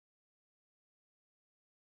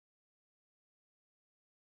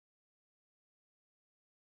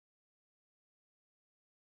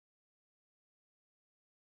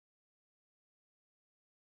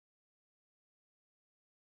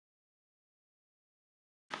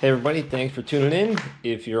Hey everybody, thanks for tuning in.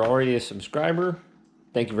 If you're already a subscriber,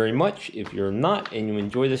 thank you very much. If you're not and you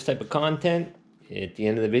enjoy this type of content, at the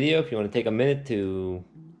end of the video, if you want to take a minute to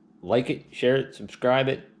like it, share it, subscribe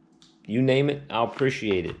it, you name it, I'll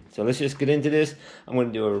appreciate it. So let's just get into this. I'm going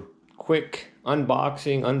to do a quick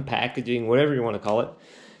unboxing, unpackaging, whatever you want to call it,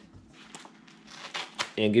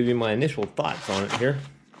 and give you my initial thoughts on it here.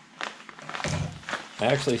 I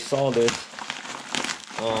actually saw this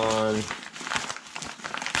on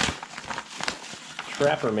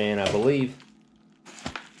Trapper Man, I believe.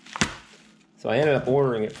 So I ended up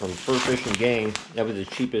ordering it from Fur Fishing Game. That was the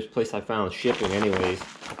cheapest place I found shipping anyways.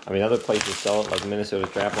 I mean, other places sell it like Minnesota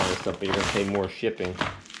Trapline and stuff, but you're going to pay more shipping.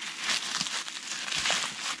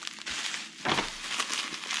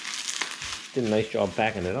 Did a nice job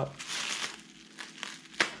packing it up.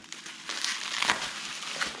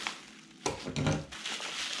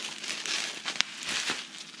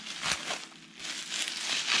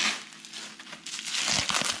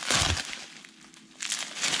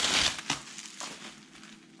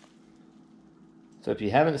 So if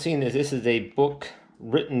you haven't seen this, this is a book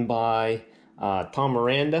written by Tom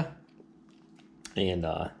Miranda, and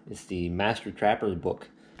it's the Master Trapper's book.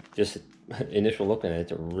 Just initial look at it,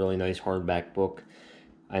 it's a really nice hardback book.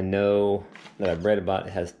 I know that I've read about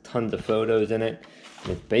it, has tons of photos in it.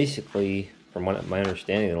 And it's basically, from what my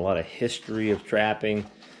understanding, a lot of history of trapping.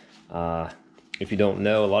 If you don't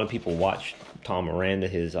know, a lot of people watch Tom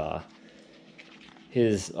Miranda.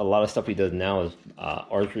 A lot of stuff he does now is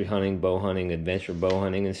archery hunting, bow hunting, adventure bow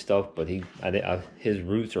hunting and stuff, but his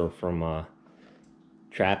roots are from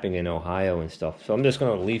trapping in Ohio and stuff. So I'm just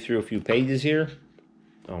going to leaf through a few pages here.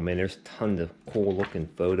 Oh man, there's tons of cool looking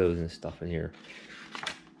photos and stuff in here.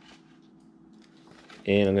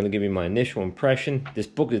 And I'm going to give you my initial impression. This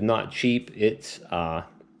book is not cheap. It's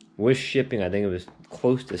with shipping, I think it was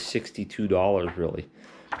close to $62 really.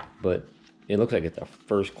 But it looks like it's a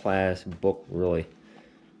first class book really.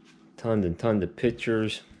 Tons and tons of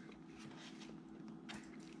pictures.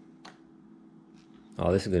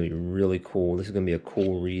 Oh, this is going to be really cool. This is going to be a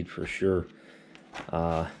cool read for sure.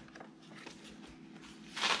 I'm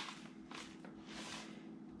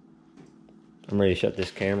ready to shut this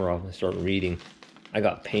camera off and start reading. I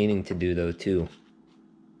got painting to do though too.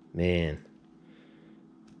 Man.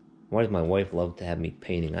 Why does my wife love to have me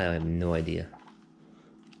painting? I have no idea.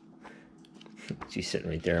 She's sitting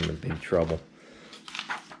right there. I'm in big trouble.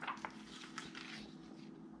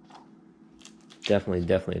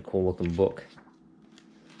 Definitely a cool looking book.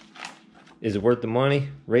 Is it worth the money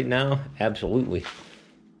right now? Absolutely.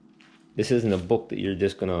 This isn't a book that you're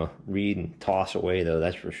just gonna read and toss away though,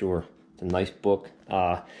 that's for sure. It's a nice book.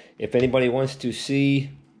 If anybody wants to see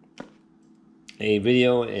a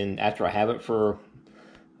video and after I have it for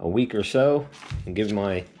a week or so and give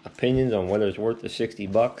my opinions on whether it's worth the 60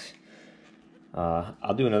 bucks,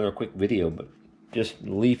 I'll do another quick video, but just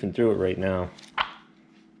leafing through it right now.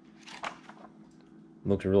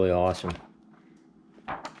 Looks really awesome.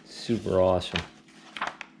 Super awesome.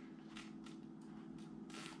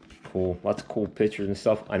 Cool. Lots of cool pictures and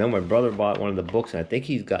stuff. I know my brother bought one of the books, and I think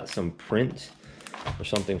he's got some prints or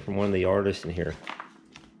something from one of the artists in here.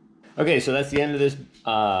 Okay, so that's the end of this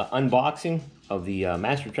unboxing of the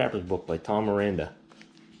Master Trapper's book by Tom Miranda.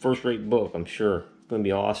 First rate book, I'm sure. It's going to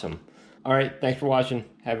be awesome. Alright, thanks for watching.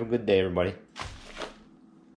 Have a good day, everybody.